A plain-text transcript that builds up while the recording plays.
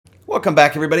Welcome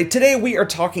back, everybody. Today we are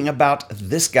talking about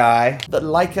this guy, the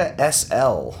Leica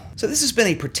SL. So this has been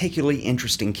a particularly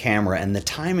interesting camera, and the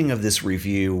timing of this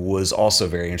review was also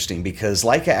very interesting because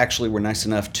Leica actually were nice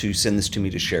enough to send this to me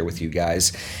to share with you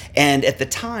guys. And at the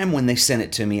time when they sent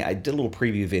it to me, I did a little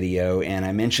preview video, and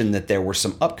I mentioned that there were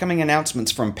some upcoming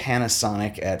announcements from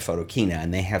Panasonic at Photokina,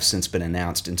 and they have since been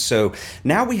announced. And so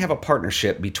now we have a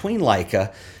partnership between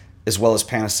Leica as well as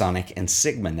Panasonic and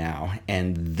Sigma now,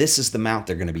 and this is the mount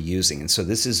they're going to be using. And so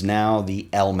this is now the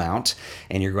L mount,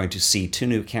 and you're going to see two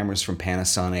new cameras from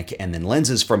Panasonic and then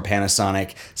lenses from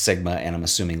Panasonic, Sigma, and I'm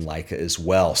assuming Leica as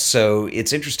well. So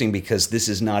it's interesting because this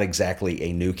is not exactly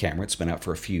a new camera. It's been out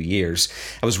for a few years.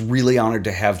 I was really honored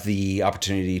to have the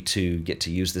opportunity to get to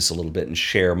use this a little bit and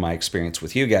share my experience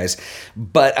with you guys.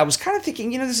 But I was kind of thinking,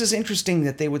 this is interesting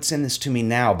that they would send this to me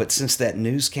now, but since that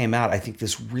news came out, I think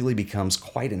this really becomes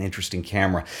quite an interesting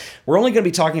camera. We're only going to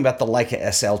be talking about the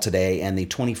Leica SL today and the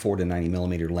 24 to 90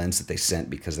 millimeter lens that they sent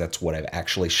because that's what I've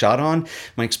actually shot on.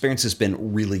 My experience has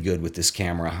been really good with this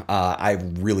camera.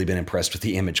 I've really been impressed with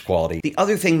the image quality. The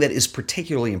other thing that is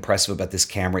particularly impressive about this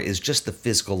camera is just the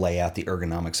physical layout, the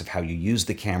ergonomics of how you use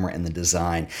the camera and the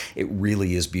design. It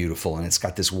really is beautiful, and it's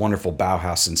got this wonderful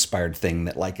Bauhaus-inspired thing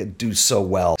that Leica do so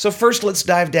well. So first, let's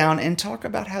dive down and talk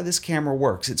about how this camera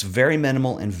works. It's very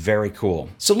minimal and very cool.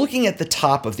 So looking at the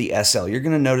top of the SL, you're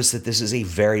going to notice that this is a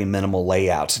very minimal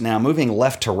layout. Now, moving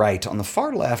left to right, on the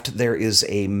far left, there is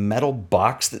a metal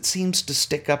box that seems to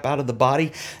stick up out of the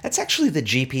body. That's actually the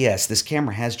GPS. This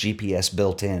camera has GPS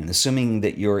built in. Assuming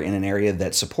that you're in an area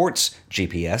that supports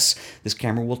GPS, this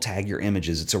camera will tag your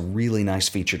images. It's a really nice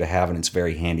feature to have, and it's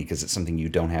very handy because it's something you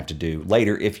don't have to do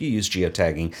later if you use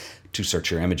geotagging to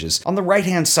search your images. On the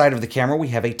right-hand side of the camera, we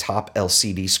have a top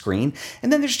LCD screen,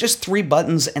 and then there's just 3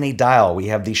 buttons and a dial. We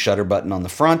have the shutter button on the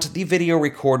front, the video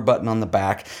record button on the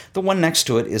back. The one next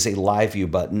to it is a live view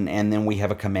button, and then we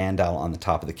have a command dial on the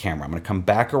top of the camera. I'm going to come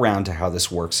back around to how this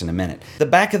works in a minute. The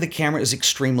back of the camera is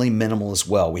extremely minimal as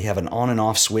well. We have an on and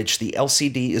off switch. The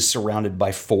LCD is surrounded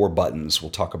by 4 buttons.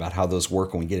 We'll talk about how those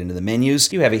work when we get into the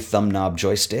menus. You have a thumb knob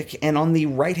joystick, and on the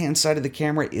right-hand side of the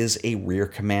camera is a rear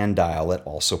command dial that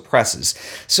also presses.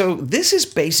 So this is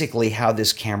basically how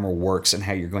this camera works and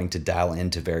how you're going to dial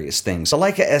into various things. The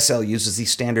Leica SL uses the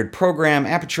standard program,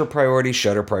 aperture priority,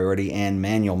 shutter priority, and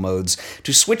manual modes.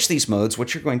 To switch these modes,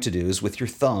 what you're going to do is with your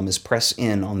thumb is press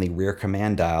in on the rear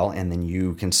command dial, and then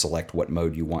you can select what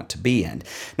mode you want to be in.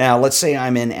 Now, let's say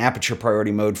I'm in aperture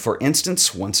priority mode, for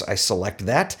instance. Once I select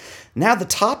that, now the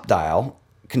top dial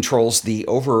controls the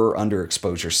over or under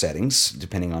exposure settings,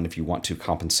 depending on if you want to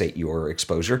compensate your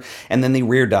exposure, and then the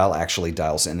rear dial actually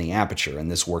dials in the aperture, and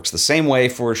this works the same way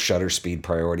for shutter speed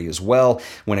priority as well.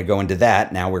 When I go into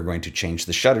that, now we're going to change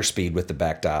the shutter speed with the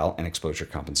back dial and exposure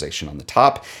compensation on the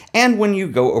top, and when you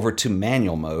go over to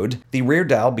manual mode, the rear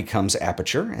dial becomes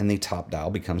aperture and the top dial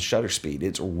becomes shutter speed.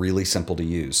 It's really simple to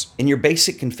use. In your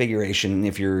basic configuration,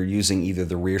 if you're using either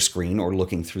the rear screen or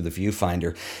looking through the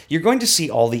viewfinder, you're going to see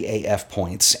all the AF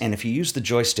points. And if you use the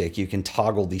joystick, you can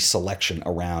toggle the selection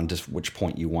around to which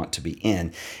point you want to be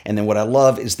in. And then what I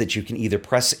love is that you can either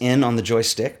press in on the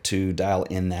joystick to dial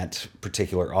in that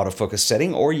particular autofocus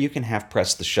setting, or you can have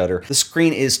pressed the shutter. The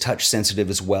screen is touch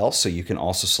sensitive as well, so you can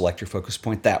also select your focus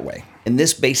point that way. In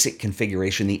this basic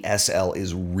configuration, the SL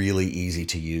is really easy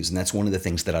to use, and that's one of the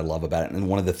things that I love about it. And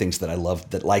one of the things that I love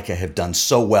that Leica have done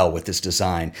so well with this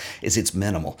design is it's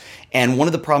minimal. And one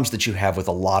of the problems that you have with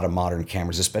a lot of modern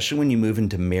cameras, especially when you move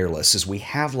into mirrorless, is we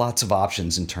have lots of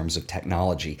options in terms of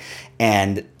technology,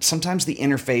 and sometimes the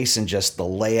interface and just the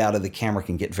layout of the camera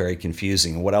can get very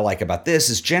confusing. And what I like about this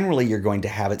is generally you're going to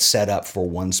have it set up for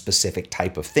one specific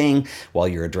type of thing while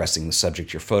you're addressing the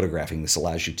subject you're photographing. This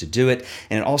allows you to do it,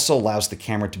 and it also allows the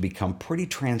camera to become pretty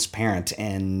transparent,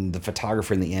 and the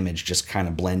photographer and the image just kind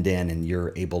of blend in, and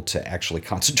you're able to actually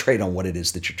concentrate on what it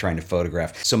is that you're trying to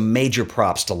photograph. So major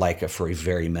props to Leica for a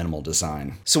very minimal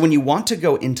design. So when you want to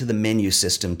go into the menu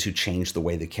system to change the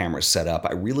way the camera is set up,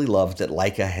 I really love that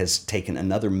Leica has taken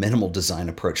another minimal design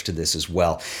approach to this as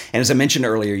well. And as I mentioned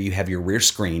earlier, you have your rear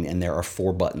screen, and there are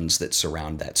 4 buttons that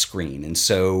surround that screen. And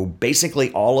so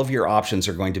basically all of your options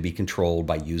are going to be controlled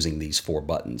by using these 4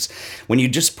 buttons. When you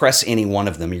just press any one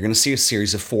of them, you're going to see a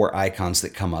series of 4 icons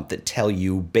that come up that tell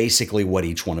you basically what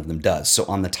each one of them does. So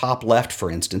on the top left, for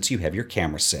instance, you have your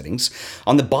camera settings.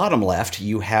 On the bottom left,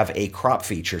 you have a crop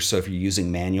feature. So if you're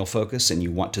using manual focus and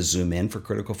you want to zoom in, for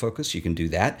critical focus, you can do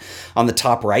that. On the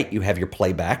top right, you have your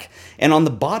playback. And on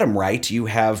the bottom right, you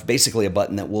have basically a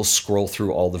button that will scroll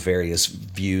through all the various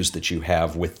views that you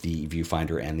have with the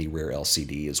viewfinder and the rear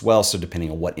LCD as well. So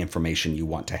depending on what information you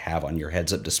want to have on your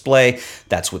heads-up display,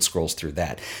 that's what scrolls through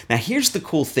that. Now here's the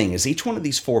cool thing is each one of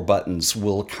these 4 buttons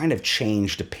will kind of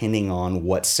change depending on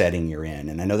what setting you're in.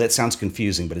 And I know that sounds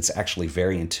confusing, but it's actually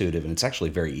very intuitive and it's actually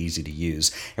very easy to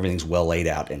use. Everything's well laid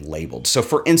out and labeled. So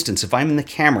for instance, if I'm in the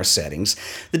camera settings,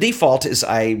 the default is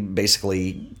I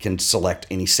basically can select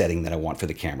any setting that I want for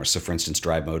the camera. So for instance,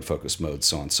 drive mode, focus mode,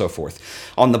 so on and so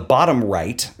forth. On the bottom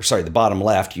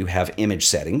left, you have image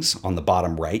settings. On the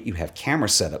bottom right, you have camera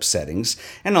setup settings.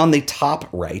 And on the top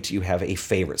right, you have a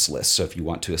favorites list. So if you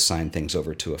want to assign things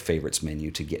over to a favorites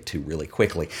menu to get to really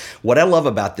quickly. What I love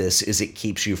about this is it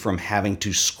keeps you from having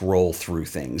to scroll through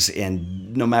things.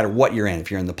 And no matter what you're in,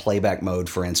 if you're in the playback mode,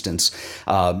 for instance,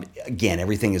 again,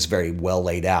 everything is very well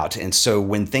laid out. And so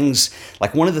when things,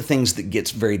 like one of the things that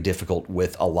gets very difficult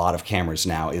with a lot of cameras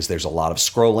now is there's a lot of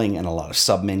scrolling and a lot of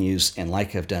submenus, and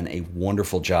Leica have done a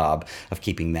wonderful job of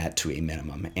keeping that to a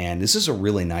minimum. And this is a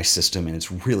really nice system and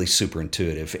it's really super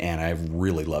intuitive, and I've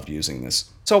really loved using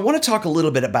this. So I want to talk a little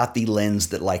bit about the lens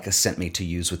that Leica sent me to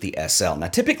use with the SL. Now,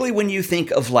 typically when you think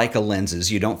of Leica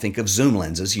lenses, you don't think of zoom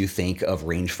lenses, you think of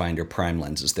rangefinder prime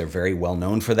lenses. They're very well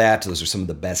known for that. Those are some of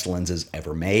the best lenses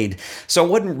ever made. So I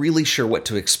wasn't really sure what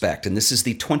to expect. And this is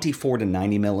the 24 to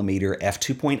 90 millimeter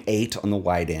f2.8 on the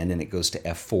wide end, and it goes to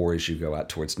f4 as you go out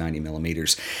towards 90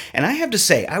 millimeters. And I have to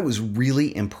say, I was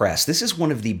really impressed. This is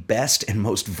one of the best and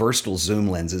most versatile zoom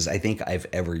lenses I think I've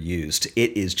ever used.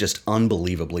 It is just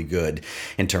unbelievably good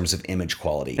in terms of image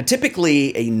quality. And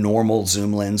typically, a normal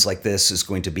zoom lens like this is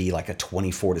going to be like a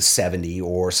 24 to 70,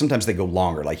 or sometimes they go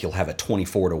longer, like you'll have a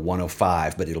 24 to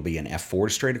 105, but it'll be an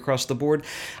f4 straight across the board.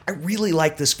 I really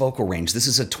like this focal range. This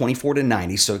is a 24 to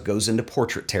 90, so it goes into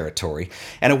portrait territory.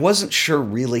 And I wasn't sure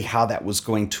really how that was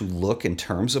going to look in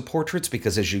terms of portraits,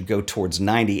 because as you go towards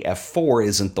 90, f4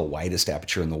 isn't the widest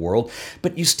aperture in the world,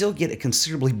 but you still get a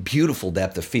considerably beautiful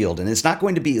depth of field. And it's not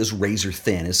going to be as razor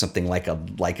thin as something like a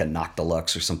Noctilux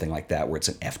or something like that, where it's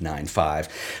an f9.5.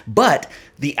 But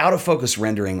the out of focus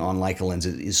rendering on Leica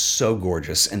lenses is so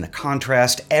gorgeous, and the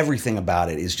contrast, everything about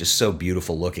it is just so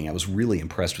beautiful looking. I was really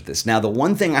impressed with this. Now, the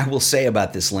one thing I will say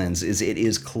about this lens is it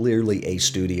is clearly a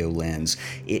studio lens.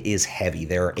 It is heavy.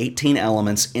 There are 18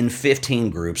 elements in 15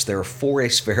 groups. There are 4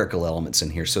 aspherical elements in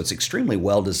here, so it's extremely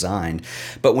well designed.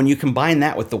 But when you combine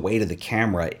that with the weight of the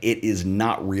camera, it is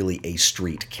not really a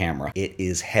street camera. It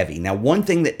is heavy. Now, one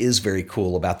thing that is very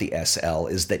cool about the SL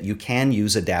is that you can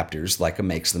use adapters. Leica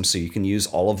makes them, so you can use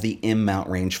all of the M-mount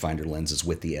rangefinder lenses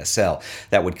with the SL.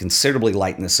 That would considerably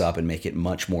lighten this up and make it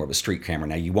much more of a street camera.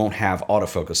 Now, you won't have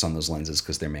autofocus on those lenses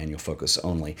because they're manual focus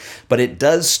only, but it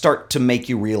does start to make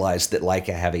you realize that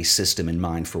Leica have a system in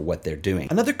mind for what they're doing.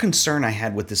 Another concern I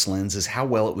had with this lens is how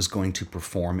well it was going to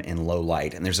perform in low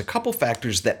light, and there's a couple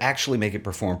factors that actually make it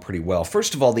perform pretty well.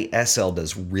 First of all, the SL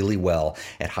does really well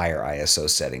at higher ISO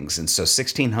settings, and so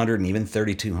 1600 and even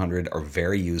 3200 are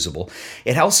very usable.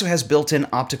 It also has built-in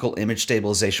optical image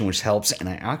stabilization, which helps, and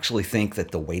I actually think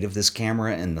that the weight of this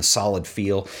camera and the solid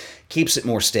feel keeps it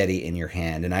more steady in your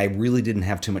hand, and I really didn't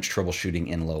have too much troubleshooting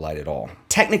in low light at all.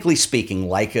 Technically speaking,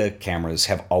 Leica cameras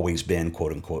have always been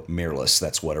quote-unquote mirrorless.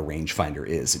 That's what a rangefinder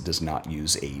is. It does not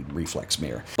use a reflex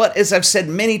mirror. But as I've said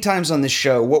many times on this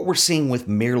show, what we're seeing with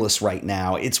mirrorless right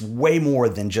now, it's way more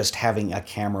than just having a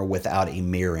camera without a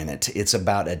mirror in it. It's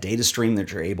about a data stream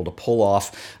that you're able to pull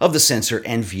off of the sensor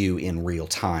and view in real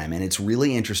time, and it's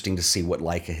really interesting to see what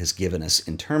Leica has given us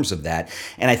in terms of that.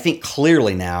 And I think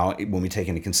clearly now, when we take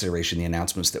into consideration the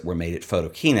announcements that were made at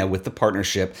Photokina with the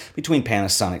partnership between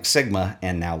Panasonic, Sigma,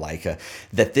 and now Leica,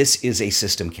 that this is a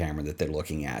system camera that they're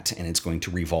looking at, and it's going to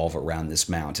revolve around this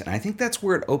mount. And I think that's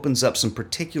where it opens up some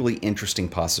particularly interesting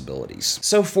possibilities.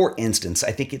 So for instance,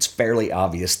 I think it's fairly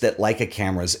obvious that Leica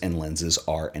cameras and lenses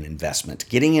are an investment.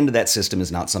 Getting into that system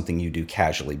is not something you do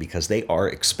casually because they are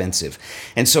expensive.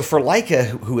 And so for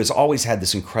Leica, who has always had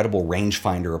this incredible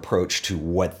rangefinder approach to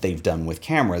what they've done with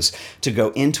cameras, to go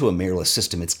into a mirrorless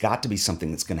system, it's got to be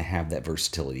something that's going to have that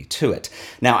versatility to it.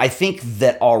 Now, I think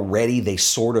that already they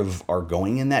sort of are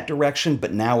going in that direction,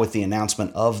 but now with the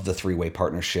announcement of the three-way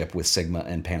partnership with Sigma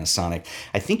and Panasonic,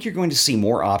 I think you're going to see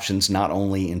more options, not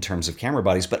only in terms of camera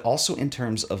bodies, but also in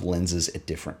terms of lenses at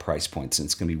different price points. And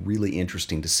it's going to be really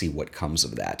interesting to see what comes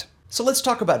of that. So let's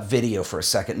talk about video for a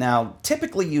second. Now,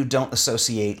 typically you don't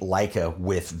associate Leica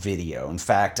with video. In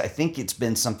fact, I think it's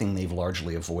been something they've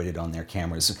largely avoided on their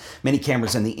cameras. Many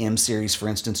cameras in the M series, for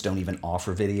instance, don't even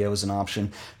offer video as an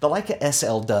option. The Leica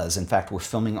SL does. In fact, we're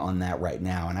filming on that right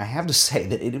now, and I have to say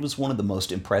that it was one of the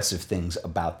most impressive things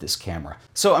about this camera.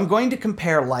 So I'm going to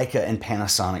compare Leica and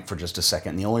Panasonic for just a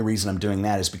second. The only reason I'm doing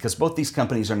that is because both these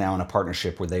companies are now in a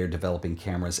partnership where they are developing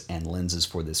cameras and lenses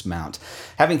for this mount.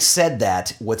 Having said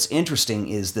that, what's interesting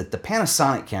is that the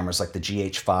Panasonic cameras like the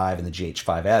GH5 and the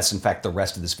GH5S, in fact, the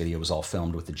rest of this video was all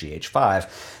filmed with the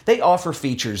GH5, they offer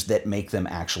features that make them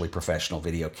actually professional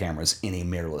video cameras in a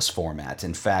mirrorless format.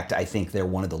 In fact, I think they're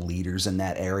one of the leaders in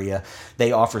that area.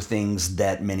 They offer things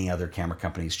that many other camera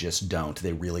companies just don't.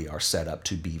 They really are set up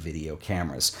to be video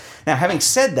cameras. Now, having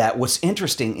said that, what's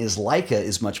interesting is Leica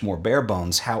is much more bare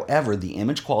bones. However, the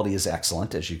image quality is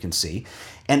excellent, as you can see,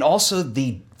 and also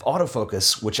the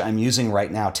autofocus, which I'm using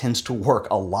right now, tends to work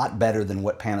a lot better than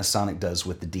what Panasonic does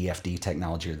with the DFD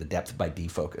technology, or the depth by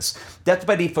defocus. Depth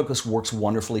by defocus works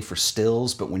wonderfully for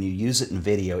stills, but when you use it in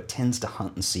video, it tends to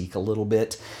hunt and seek a little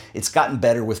bit. It's gotten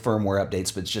better with firmware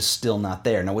updates, but it's just still not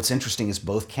there. Now, what's interesting is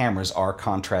both cameras are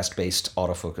contrast-based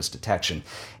autofocus detection,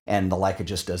 and the Leica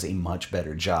just does a much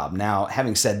better job. Now,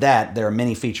 having said that, there are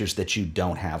many features that you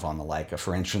don't have on the Leica.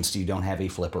 For instance, you don't have a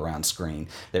flip around screen.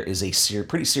 There is a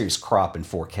pretty serious crop in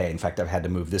 4K. In fact, I've had to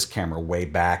move this camera way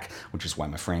back, which is why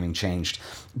my framing changed.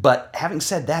 But having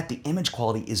said that, the image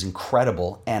quality is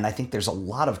incredible, and I think there's a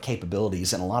lot of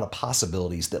capabilities and a lot of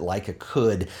possibilities that Leica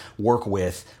could work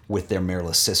with their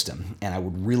mirrorless system. And I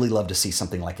would really love to see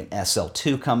something like an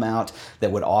SL2 come out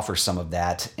that would offer some of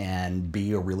that and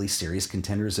be a really serious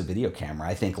contender as a video camera.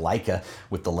 I think Leica,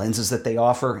 with the lenses that they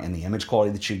offer and the image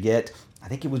quality that you get, I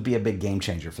think it would be a big game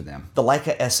changer for them. The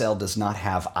Leica SL does not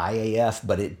have IAF,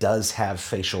 but it does have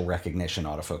facial recognition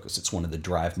autofocus. It's one of the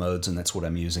drive modes, and that's what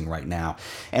I'm using right now.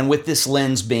 And with this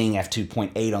lens being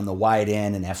f2.8 on the wide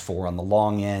end and f4 on the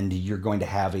long end, you're going to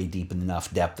have a deep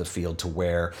enough depth of field to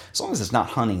where, as long as it's not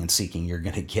hunting and seeking, you're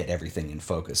going to get everything in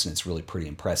focus, and it's really pretty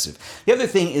impressive. The other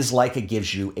thing is Leica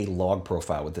gives you a log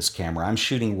profile with this camera. I'm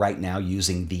shooting right now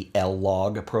using the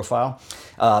L-log profile.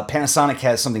 Panasonic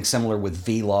has something similar with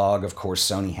V-log, of course.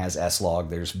 Sony has S-Log.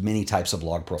 There's many types of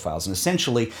log profiles, and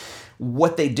essentially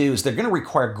what they do is they're going to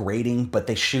require grading, but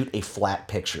they shoot a flat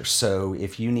picture. So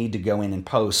if you need to go in and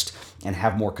post and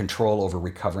have more control over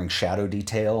recovering shadow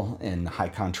detail in a high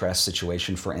contrast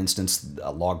situation, for instance,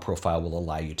 a log profile will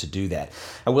allow you to do that.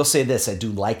 I will say this, I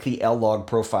do like the L-log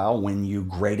profile. When you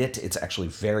grade it, it's actually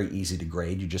very easy to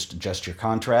grade. You just adjust your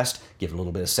contrast, give it a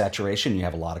little bit of saturation, you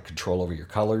have a lot of control over your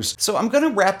colors. So I'm going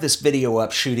to wrap this video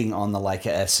up shooting on the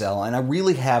Leica SL, and I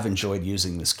really have enjoyed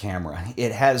using this camera.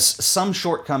 It has some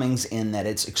shortcomings in that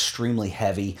it's extremely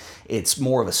heavy. It's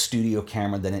more of a studio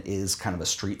camera than it is kind of a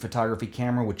street photography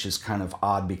camera, which is kind of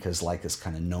odd because Leica's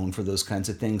kind of known for those kinds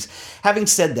of things. Having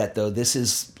said that, though, this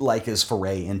is Leica's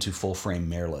foray into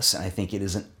full-frame mirrorless, and I think it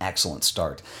is an excellent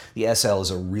start. The SL is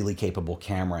a really capable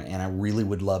camera, and I really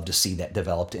would love to see that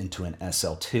developed into an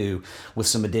SL2 with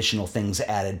some additional things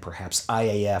added, perhaps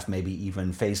IAF, maybe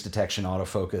even phase detection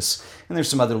autofocus, and there's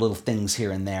some other little things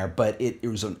here and there, but it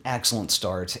was an excellent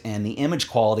start, and the image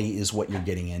quality is what you're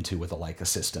getting into with a Leica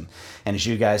system. And as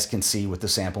you guys can see with the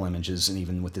sample images and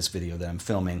even with this video that I'm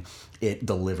filming, it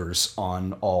delivers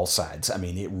on all sides. I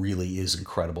mean, it really is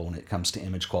incredible when it comes to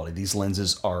image quality. These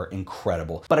lenses are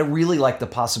incredible, but I really like the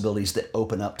possibilities that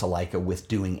open up to Leica with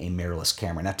doing a mirrorless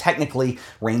camera. Now, technically,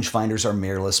 rangefinders are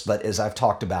mirrorless, but as I've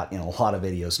talked about in a lot of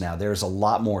videos now, there's a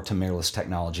lot more to mirrorless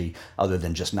technology other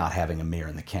than just not having a mirror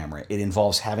in the camera. It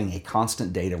involves having a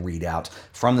constant data readout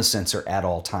from the sensor at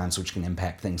all times, which can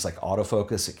impact things like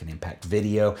autofocus, it can impact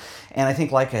video, and I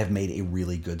think Leica have made a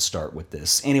really good start with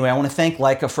this. Anyway, I want to thank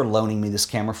Leica for loaning me this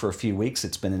camera for a few weeks.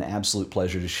 It's been an absolute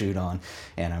pleasure to shoot on,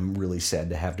 and I'm really sad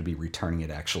to have to be returning it,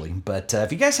 actually. But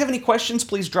if you guys have any questions,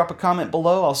 please drop a comment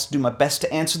below. I'll do my best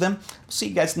to answer them. I'll see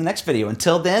you guys in the next video.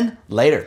 Until then, later.